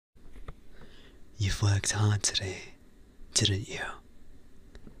You've worked hard today, didn't you?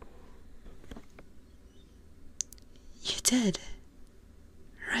 You did,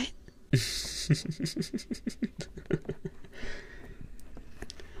 right?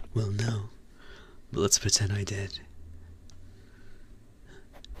 Well, no, but let's pretend I did.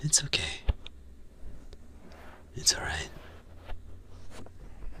 It's okay. It's alright.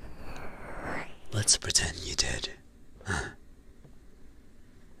 Let's pretend you did. Huh?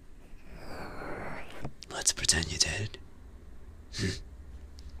 Let's pretend you did.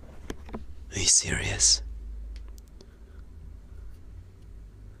 Are you serious?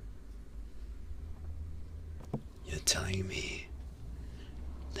 You're telling me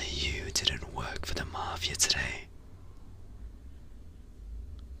that you didn't work for the Mafia today?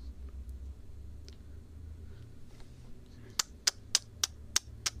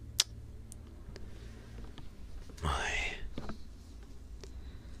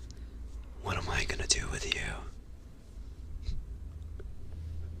 What am I gonna do with you?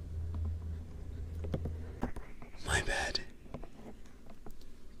 My bad.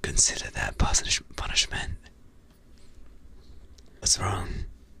 Consider that punishment. What's wrong?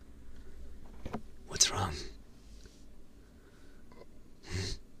 What's wrong?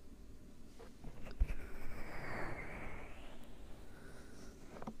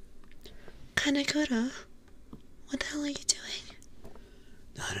 Kanekuro, what the hell are you doing?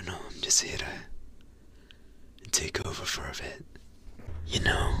 I don't know, I'm just here to take over for a bit. You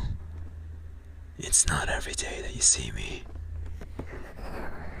know, it's not every day that you see me.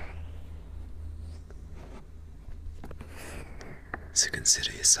 So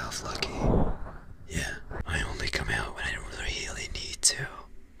consider yourself lucky. Yeah, I only come out when I really need to.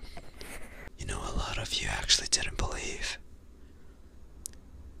 You know, a lot of you actually didn't believe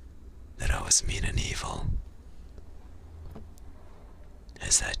that I was mean and evil.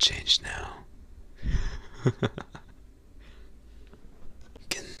 Has that changed now?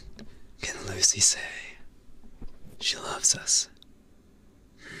 Can Lucy say she loves us?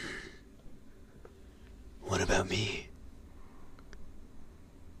 What about me?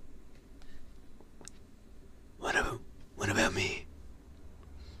 What about me?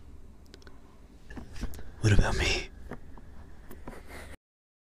 What about me?